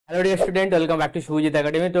Hello dear student, welcome back to Subhajit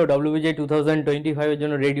academy. তো WBJEE 2025 এর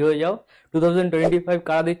জন্য রেডি হয়ে যাও। 2025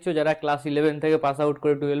 কারা দিচ্ছ? যারা ক্লাস 11 থেকে পাস আউট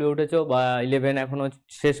করে 12 এ উঠেছো, বা 11 এখনো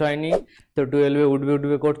শেষ হয়নি তো 12 এ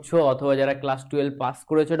উঠবে করছো, অথবা যারা ক্লাস 12 পাস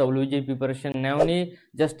করেছো WBJEE প্রিপারেশন নেওনি,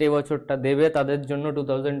 জাস্ট এই বছরটা দেবে, তাদের জন্য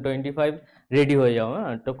 2025 রেডি হয়ে যাও।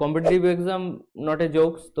 হ্যাঁ, তো competitive exam not a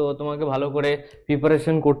jokes, তো তোমাকে ভালো করে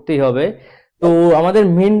প্রিপারেশন করতেই হবে। তো আমাদের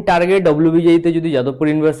মেন টার্গেট WBJEE তে যদি যাদবপুর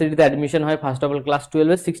ইউনিভার্সিটিতে অ্যাডমিশন হয়, first of all class 12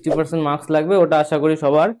 A 60% marks লাগবে, ওটা আশা করি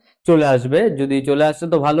সবার চলে আসবে। যদি চলে আসে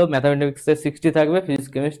তো ভালো, ম্যাথামেটিক্সে 60 থাকবে, ফিজিক্স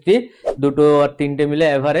কেমিস্ট্রি দুটো আর তিনটে মিলে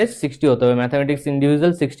এভারেজ 60 হতে হবে, ম্যাথামেটিক্স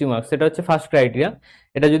ইন্ডিভিজুয়াল 60 মার্কস, এটা হচ্ছে ফার্স্ট ক্রাইটেরিয়া।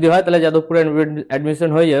 এটা যদি হয় তাহলে যাদবপুরে অ্যাডমিশন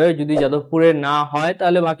হয়ে যাবে। যদি যাদবপুরে না হয়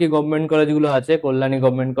তাহলে বাকি গভর্নমেন্ট কলেজগুলো আছে, Kalyani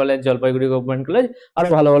government college, Jalpaiguri government college, আরো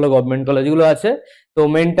ভালো ভালো গভর্নমেন্ট কলেজগুলো আছে। তো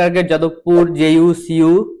main target Jadavpur, JU,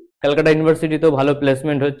 CU, Calcutta ইউনিভার্সিটিতেও ভালো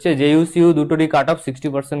প্লেসমেন্ট হচ্ছে। জেইউ সিইউ দুটোরই কাট অফ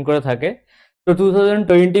 60% করে থাকে। তো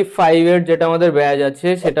 2025 এর যেটা আমাদের ব্যাচ আছে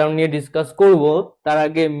সেটা নিয়ে ডিসকাস করব। তার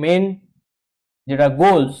আগে মেন যেটা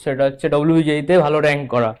গোল সেটা হচ্ছে WBJEE তে ভালো র্যাঙ্ক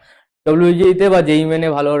করা, WBJEE তে বা জেইই মেনে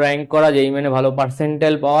ভালো র্যাঙ্ক করা, জেইই মেনে ভালো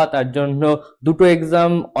পার্সেন্টাইল পাওয়া। তার জন্য দুটো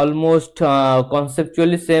exam almost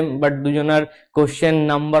conceptually same, but দুজনের question,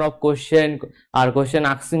 number of question R question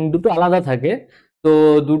asking দুটো আলাদা থাকে। তো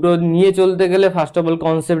দুটো নিয়ে চলতে গেলে first of all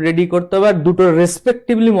concept ready করতে হবে, আর দুটো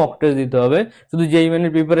রেসপেক্টিভলি মক টেস্ট দিতে হবে। শুধু জেইই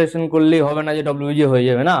মেনের প্রিপারেশন করলেই হবে না যে WBJEE হয়ে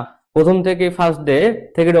যাবে, না। প্রথম থেকে ফার্স্ট ডে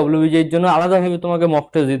থেকে WBJEE এর জন্য আলাদাভাবে তোমাকে মক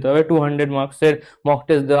টেস্ট দিতে হবে। 200 মার্কসের মক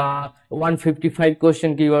টেস্ট দেওয়া, 155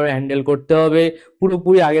 কোশ্চেন কিভাবে হ্যান্ডেল করতে হবে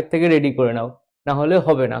পুরোপুরি আগের থেকে রেডি করে নাও, না হলে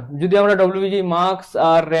হবে না। যদি আমরা WBJEE মার্কস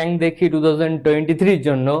আর র্যাঙ্ক দেখি 2023 এর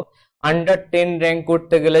জন্য, আন্ডার 10 র্যাঙ্ক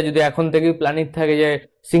করতে গেলে যদি এখন থেকে প্ল্যানিং থাকে যে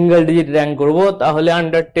সিঙ্গেল ডিজিট র্যাঙ্ক করব, তাহলে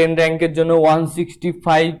আন্ডার 10 র্যাঙ্কের জন্য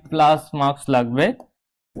 165 প্লাস মার্কস লাগবে,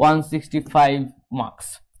 165 মার্কস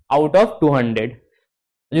আউট অফ 200।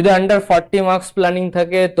 যদি আন্ডার 40 মার্কস প্ল্যানিং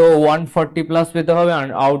থাকে তো 140 প্লাস পেতে হবে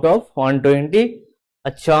আউট অফ 120।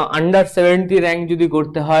 আচ্ছা, আন্ডার 70 র্যাঙ্ক যদি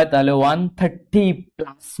করতে হয় তাহলে 130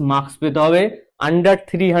 প্লাস মার্কস পেতে হবে। আন্ডার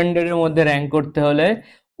 300 এর মধ্যে র্যাঙ্ক করতে হলে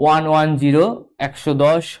 110,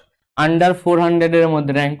 110। আন্ডার 400 এর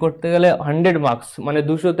মধ্যে র্যাঙ্ক করতে গেলে 100 মার্কস, মানে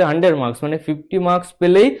 200তে 100 মার্কস, মানে 50 মার্কস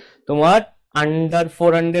পেলেই তোমার আন্ডার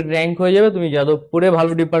 400 র্যাঙ্ক হয়ে যাবে, তুমি যাদবপুরে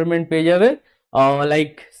ভালো ডিপার্টমেন্ট পেয়ে যাবে।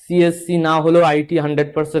 লাইক সিএসসি না হলেও আইটি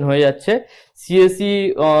 100% হয়ে যাচ্ছে। সিএসসি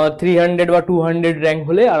 300 বা 200 র্যাঙ্ক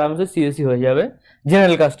হলে আরামসে সিএসসি হয়ে যাবে,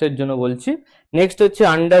 জেনারেল কাস্টের জন্য বলছি। নেক্সট হচ্ছে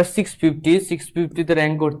আন্ডার 650তে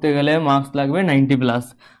র্যাঙ্ক করতে গেলে মার্কস লাগবে 90 প্লাস।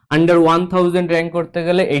 আন্ডার 1000 র্যাঙ্ক করতে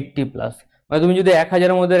গেলে 80 প্লাস। মানে তুমি যদি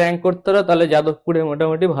 1000-এর মধ্যে র্যাঙ্ক করতে পারো তাহলে যাদবপুরে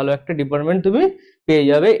মোটামুটি ভালো একটা ডিপার্টমেন্ট তুমি পেয়ে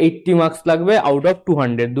যাবে। 80 মার্কস লাগবে আউট অফ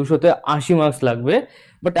 200, 200তে 80 মার্কস লাগবে।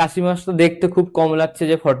 বাট 80 মার্কস তো দেখতে খুব কম লাগছে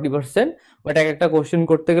যে 40%, বাট একটা কোশ্চেন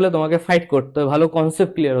করতে গেলে তোমাকে ফাইট করতে হবে, ভালো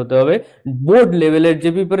কনসেপ্ট ক্লিয়ার হতে হবে। বোর্ড লেভেলের যে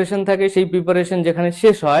প্রিপারেশন থাকে সেই প্রিপারেশন যেখানে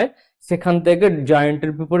শেষ হয় সেখান থেকে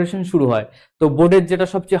জয়েন্টের প্রিপারেশন শুরু হয়। তো বোর্ডের যেটা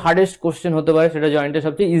সবচেয়ে হার্ডেস্ট কোশ্চেন হতে পারে সেটা জয়েন্টের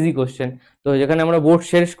সবচেয়ে ইজি কোশ্চেন। তো যেখানে আমরা বোর্ড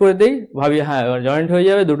শেষ করে দেই, ভাবি হ্যাঁ জয়েন্ট হয়ে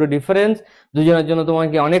যাবে, দুটো ডিফারেন্স। দুজনের জন্য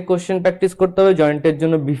তোমাকে অনেক কোশ্চেন প্র্যাকটিস করতে হবে, জয়েন্টের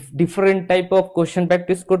জন্য different type of question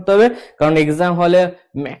practice করতে হবে, কারণ এক্সাম হলে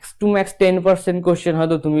ম্যাক্স টু ম্যাক্স 10% কোশ্চেন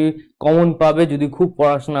হয়তো তুমি কমন পাবে যদি খুব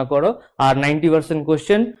পড়াশোনা করো, আর 90%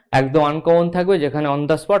 কোশ্চেন একদম আনকমন থাকবে, যেখানে অন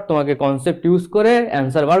দ্য স্পট তোমাকে কনসেপ্ট ইউজ করে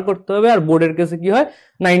অ্যান্সার বার করতে হবে। আর বোর্ডের কেসে কি হয়,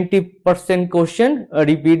 90% কোশ্চেন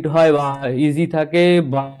রিপিট হয় বা ইজি থাকে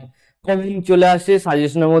বা কমন চলে আসে,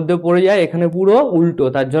 সাজেশনের মধ্যে পড়ে যায়। এখানে পুরো উল্টো,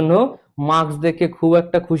 তার জন্য মার্কস দেখে খুব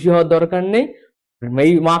একটা খুশি হওয়ার দরকার নেই।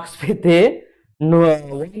 এই মার্কস পেতে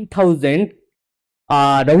 1000।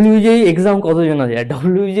 WBJEE এক্সাম কতজন যায়?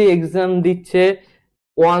 WBJEE এক্সাম দিচ্ছে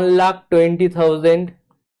 1,20,000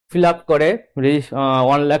 ফিল আপ করে,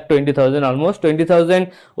 1,20,000, অলমোস্ট 20,000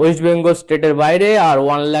 ওয়েস্ট বেঙ্গল স্টেটের বাইরে আর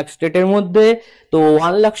 1 লাখ স্টেটের মধ্যে। তো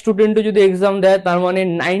 1 লাখ স্টুডেন্টও যদি এক্সাম দেয় তার মানে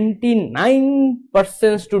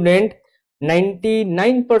 99% স্টুডেন্ট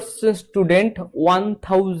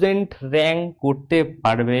 1000 র্যাঙ্ক করতে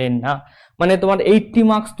পারবে না। মানে তোমার 80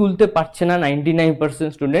 মার্কস তুলতে পারছে না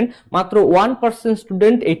 99% স্টুডেন্ট, মাত্র 1%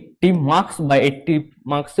 স্টুডেন্ট 80 মার্কস বা 80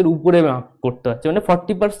 মার্কসের উপরে করতে পারছে, মানে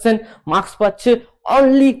 40% মার্কস পাচ্ছে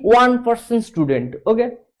অনলি 1% স্টুডেন্ট। ওকে,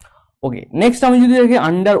 নেক্সট আমি যদি দেখি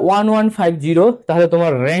আন্ডার 1150, তাহলে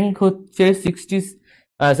তোমার র্যাঙ্ক হচ্ছে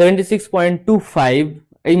 76.25,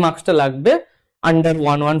 এই মার্কসটা লাগবে আন্ডার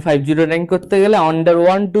 1150 র্যাঙ্ক করতে গেলে। আন্ডার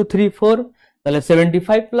 1234 তাহলে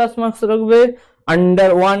 75 প্লাস মার্কস লাগবে। আন্ডার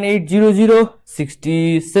 1800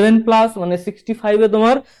 67 প্লাস, মানে 65-এ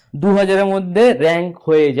তোমার 2000-এর মধ্যে র্যাঙ্ক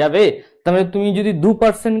হয়ে যাবে। তার মানে তুমি যদি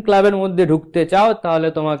 2% ক্লাবের মধ্যে ঢুকতে চাও তাহলে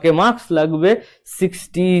তোমাকে মার্কস লাগবে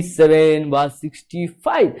 67 বা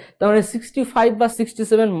 65। তার মানে 65 বা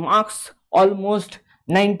 67 মার্কস অলমোস্ট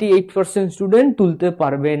 98% স্টুডেন্ট তুলতে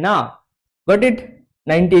পারবে না। Got it?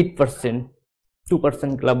 98%,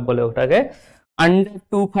 2% ক্লাব বলে ওটাকে। আন্ডার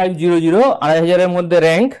 2500 2500 এর মধ্যে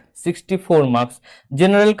র্যাঙ্ক 64 মার্কস।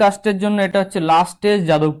 জেনারেল কাস্টের জন্য এটা হচ্ছে লাস্ট স্টেজ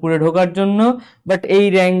যাদবপুরে ঢোকার জন্য, বাট এই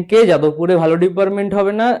র্যাঙ্কে যাদবপুরে ভালো ডিপার্টমেন্ট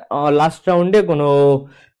হবে না, লাস্ট রাউন্ডে কোনো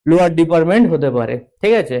লোয়ার ডিপার্টমেন্ট হতে পারে,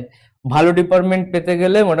 ঠিক আছে। ভালো ডিপার্টমেন্ট পেতে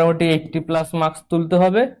গেলে মোটামুটি 80+ মার্কস তুলতে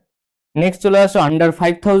হবে। নেক্সট চলে আসো আন্ডার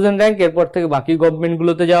 5000 র্যাঙ্ক, এরপর থেকে বাকি গভর্নমেন্ট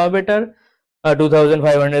গুলোতে যাওয়া বেটার।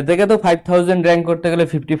 2500 থেকে তো 5000 র্যাঙ্ক করতে গেলে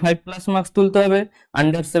 55+ মার্কস তুলতে হবে।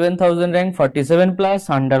 Under 7000 rank 47+,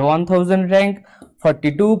 under 1000 rank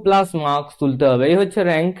 42+ marks তুলতে হবে। এই হচ্ছে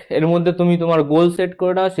র্যাঙ্ক। এর মধ্যে তুমি তোমার গোল সেট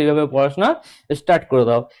করে দাও, সেইভাবে পড়াশোনা স্টার্ট করে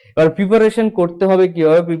দাও। এবার প্রিপারেশন করতে হবে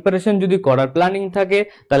কিভাবে? প্রিপারেশন যদি করার প্ল্যানিং থাকে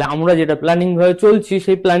তাহলে আমরা যেটা প্ল্যানিং ভাবে চলছি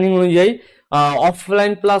সেই প্ল্যানিং অনুযায়ী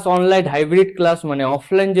offline plus online hybrid class, মানে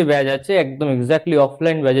অফলাইন যে ব্যাচ আছে একদম এক্স্যাক্টলি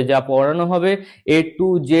অফলাইন ব্যাচে যা পড়ানো হবে A to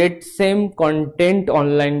Z same content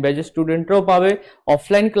online ব্যাচের স্টুডেন্টরাও পাবে।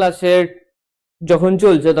 অফলাইন ক্লাসের যখন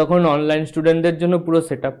চলছে তখন অনলাইন স্টুডেন্টদের জন্য পুরো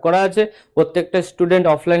সেট আপ করা আছে। প্রত্যেকটা স্টুডেন্ট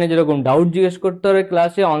অফলাইনে যেরকম ডাউট জিজ্ঞেস করতে হবে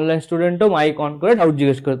ক্লাসে, অনলাইন স্টুডেন্টও মাইক অন করে ডাউট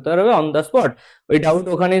জিজ্ঞেস করতে পারবে অন দ্য স্পট। ওই ডাউট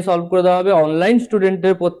ওখানেই সলভ করে দেওয়া হবে। অনলাইন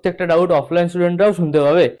স্টুডেন্টের প্রত্যেকটা ডাউট অফলাইন স্টুডেন্টরাও শুনতে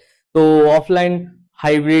পাবে। তো অফলাইন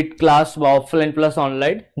হাইব্রিড ক্লাস বা অফলাইন প্লাস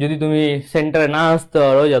অনলাইন, যদি তুমি সেন্টারে না আসতে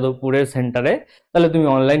পারো যাদবপুরের সেন্টারে তাহলে তুমি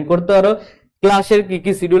অনলাইন করতে পারো। ক্লাসের কি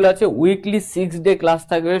কি শিডিউল আছে? উইকলি 6 ডে ক্লাস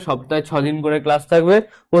থাকবে, সপ্তাহে 6 দিন করে ক্লাস থাকবে।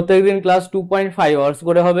 প্রত্যেকদিন ক্লাস 2.5 আওয়ার্স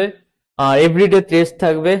করে হবে। এভরিডে টেস্ট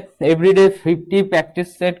থাকবে। এভরিডে 50 প্র্যাকটিস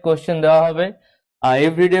সেট কোশ্চেন দেওয়া হবে।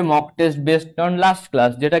 Everyday mock test based on last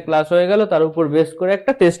class, যেটা ক্লাস হয়ে গেল তার উপর বেস করে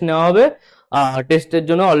একটা টেস্ট নেওয়া হবে। টেস্টের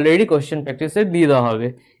জন্য অলরেডি কোশ্চেন প্র্যাকটিস সেট দিয়ে দেওয়া হবে।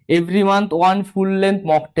 Every month 1 full length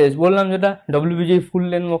mock test, বললাম যেটা WBJEE full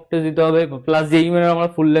length mock test দিতে হবে, প্লাস JEE মেনে আমরা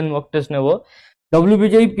ফুল লেন্থ মক টেস্ট নেবো।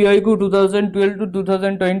 WBJEE PIQ 2012 to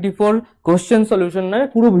 2024 question solution নয়,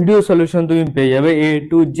 পুরো ভিডিও সলিউশন তুমি পেয়ে যাবে A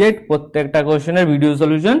to Z। প্রত্যেকটা কোশ্চেনের ভিডিও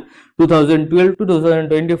সলিউশন 2012 to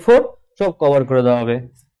 2024 সব কভার করে দেওয়া হবে।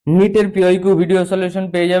 নিটের PIQ ভিডিও সলিউশন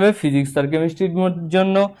পেয়ে যাবে ফিজিক্স আর কেমিস্ট্রির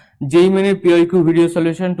জন্য। JEE মেনের PIQ video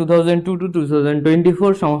solution 2002 to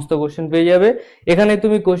 2024 সমস্ত কোশ্চেন পেয়ে যাবে। এখানে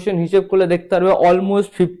তুমি কোশ্চেন হিসেব করলে দেখতে পারবে অলমোস্ট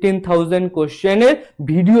 15,000 কোশ্চেনের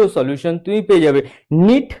ভিডিও সলিউশন তুমি পেয়ে যাবে।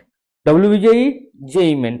 নিট, WBJEE,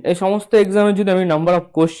 JEE মেন এই সমস্ত এক্সামের যদি আমি নাম্বার অফ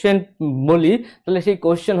কোশ্চেন বলি তাহলে সেই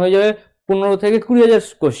কোশ্চেন হয়ে যাবে 15 থেকে 20,000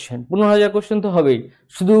 কোশ্চেন। 15,000 কোশ্চেন তো হবেই,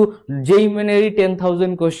 শুধু JEE মেনেরই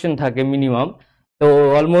 10,000 কোশ্চেন থাকে মিনিমাম। তো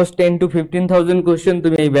অলমোস্ট 10 to 15,000 কোশ্চেন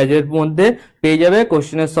তুমি এই ব্যাচের মধ্যে পেয়ে যাবে,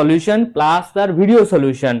 কোশ্চেনের সলিউশন প্লাস তার video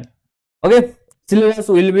solution. Okay, syllabus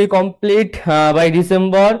will be complete by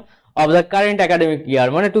December of the current academic ইয়ার,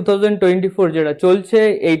 মানে 2024 যেটা চলছে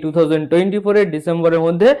এই 2024 এর ডিসেম্বরের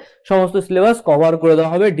মধ্যে সমস্ত সিলেবাস কভার করে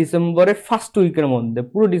দেওয়া হবে ডিসেম্বরের ফার্স্ট উইকের মধ্যে।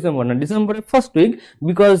 পুরো ডিসেম্বর না, ডিসেম্বরের ফার্স্ট উইক,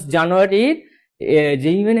 বিকজ জানুয়ারির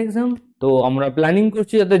JEE মেন এক্সাম। তো আমরা প্ল্যানিং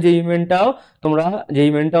করছি যাতে JEE মেনটাও তোমরা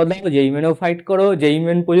JEE মেনটাও দেখো, JEE মেনেও ফাইট করো। JEE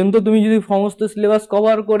মেন পর্যন্ত তুমি যদি সমস্ত সিলেবাস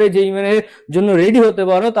কভার করে JEE মেনের জন্য রেডি হতে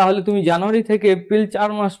পারো তাহলে তুমি জানুয়ারি থেকে এপ্রিল 4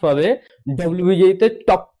 মাস পাবে WBJEE তে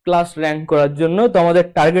টপ ক্লাস র্যাঙ্ক করার জন্য। তো আমাদের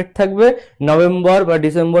টার্গেট থাকবে নভেম্বর বা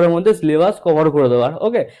ডিসেম্বরের মধ্যে সিলেবাস কভার করে দেওয়ার।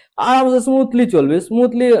 ওকে, আর আমাদের স্মুথলি চলবে,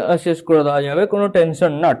 স্মুথলি শেষ করে দেওয়া যাবে, কোনো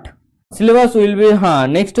tension not. Syllabus will be,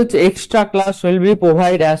 next হচ্ছে extra class will be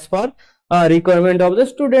provide as per requirement of the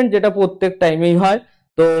student, যেটা প্রত্যেক টাইমেই হয়।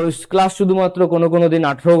 তো ক্লাস শুধুমাত্র কোনো দিন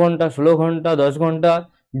 18 ঘন্টা, 16 ঘন্টা, 10 ঘন্টা,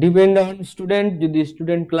 ডিপেন্ড অন স্টুডেন্ট। যদি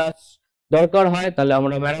স্টুডেন্ট ক্লাস দরকার হয় তাহলে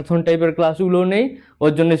আমরা ম্যারাথন টাইপের ক্লাসগুলো নেই।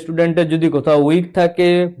 ওর জন্য স্টুডেন্টের যদি কোথাও উইক থাকে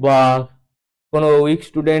বা কোনো উইক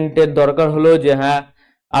স্টুডেন্টের দরকার হলো যে হ্যাঁ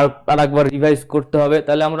আর একবার রিভাইজ করতে হবে,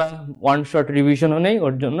 তাহলে আমরা ওয়ান শট রিভিশনও নেই,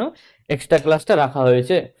 ওর জন্য এক্সট্রা ক্লাসটা রাখা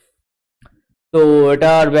হয়েছে। তো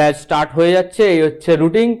এটার ব্যাচ স্টার্ট হয়ে যাচ্ছে, এই হচ্ছে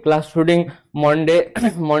routine. Class routine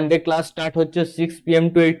Monday class start হচ্ছে 6 PM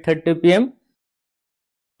to 8:30 PM।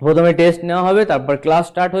 প্রথমে টেস্ট নেওয়া হবে, তারপর ক্লাস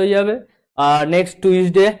স্টার্ট হয়ে যাবে। Next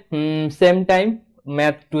Tuesday same time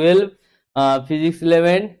math 12, physics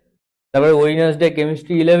 11, তারপরে ওয়েডনেসডে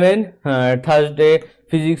কেমিস্ট্রি 11, থার্সডে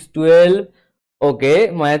ফিজিক্স 12, ওকে,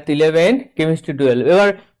 ম্যাথ 11, কেমিস্ট্রি 12। এবার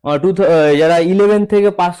যারা 11 থেকে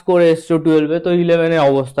পাস করে এসছো 12-এ, তো 11-এর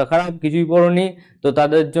অবস্থা খারাপ, কিছুই পড়োনি, তো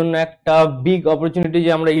তাদের জন্য একটা বিগ অপরচুনিটি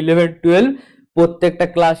যে আমরা 11-12 প্রত্যেকটা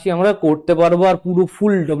ক্লাসই আমরা করতে পারবো, আর পুরো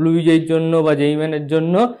ফুল WBJEE-র জন্য বা JEE মেনের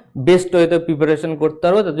জন্য বেস্ট ওয়েতে প্রিপারেশন করতে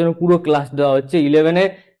পারবো। তার জন্য পুরো ক্লাস দেওয়া হচ্ছে। 11-এ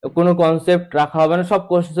কোনো কনসেপ্ট রাখা হবে না, সব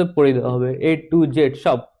কনসেপ্ট পড়ে দেওয়া হবে A to Z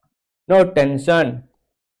সব, নো টেনশন।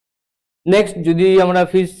 নেক্সট যদি আমরা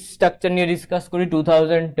ফিস স্ট্রাকচার নিয়ে ডিসকাস করি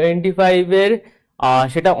 2025 এর,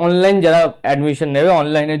 সেটা অনলাইন যারা অ্যাডমিশন নেবে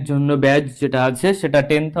অনলাইনের জন্য ব্যাচ যেটা আছে সেটা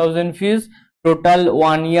 10,000 ফিস, টোটাল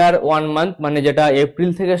 1 ইয়ার 1 মান্থ, মানে যেটা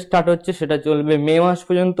এপ্রিল থেকে স্টার্ট হচ্ছে সেটা চলবে মে মাস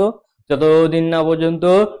পর্যন্ত, যতদিন না পর্যন্ত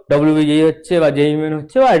WBJEE হচ্ছে বা জেইই মেন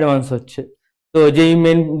হচ্ছে বা অ্যাডভান্স হচ্ছে। তো জেইই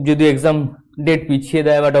মেন যদি এক্সাম ডেট পিছিয়ে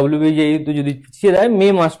দেয় বা WBJEE তো যদি পিছিয়ে দেয় মে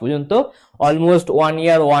মাস পর্যন্ত, almost 1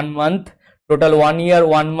 year 1 month, total 1 year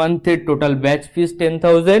 1 মান্থের total batch fees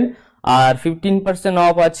 10,000, R 15%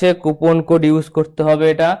 of আছে, কুপন কোড ইউজ করতে হবে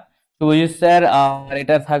এটা শুভজিৎ স্যার। আর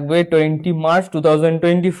এটা থাকবে 20 মার্চ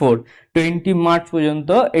 2024, 20 মার্চ পর্যন্ত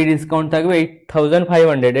এই ডিসকাউন্ট থাকবে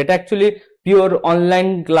 8,500। এটা অ্যাকচুয়ালি পিওর অনলাইন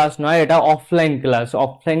ক্লাস নয়, এটা অফলাইন ক্লাস,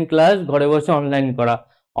 অফলাইন ক্লাস ঘরে বসে অনলাইন করা,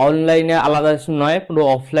 অনলাইনে আলাদা নয়, পুরো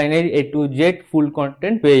অফলাইনের A to Z full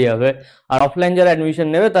content পেয়ে যাবে। আর অফলাইন যারা অ্যাডমিশন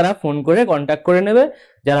নেবে তারা ফোন করে কন্ট্যাক্ট করে নেবে,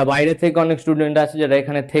 যারা বাইরে থেকে অনেক স্টুডেন্ট আছে যারা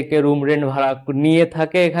এখানে থেকে রুম রেন্ট ভাড়া নিয়ে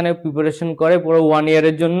থাকে, এখানে প্রিপারেশন করে পুরো 1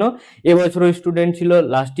 ইয়ারের জন্য, এবছরও স্টুডেন্ট ছিল,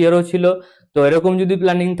 লাস্ট ইয়ারও ছিল। তো এরকম যদি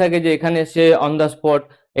প্ল্যানিং থাকে যে এখানে সে অন দ্য স্পট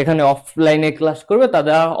এখানে অফলাইনে ক্লাস করবে,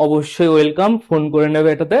 তারা অবশ্যই ওয়েলকাম, ফোন করে নেবে,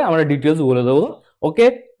 এটাতে আমরা ডিটেলস বলে দেবো। ওকে,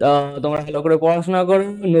 তোমরা ভালো করে পড়াশোনা করো,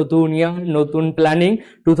 নতুন ইয়ার নতুন প্ল্যানিং,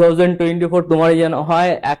 2024 তোমার যেন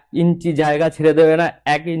হয় 1 ইঞ্চি জায়গা ছেড়ে দেবে না,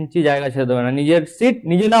 1 ইঞ্চি জায়গা ছেড়ে দেবে না, নিজের সিট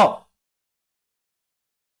নিজে নাও।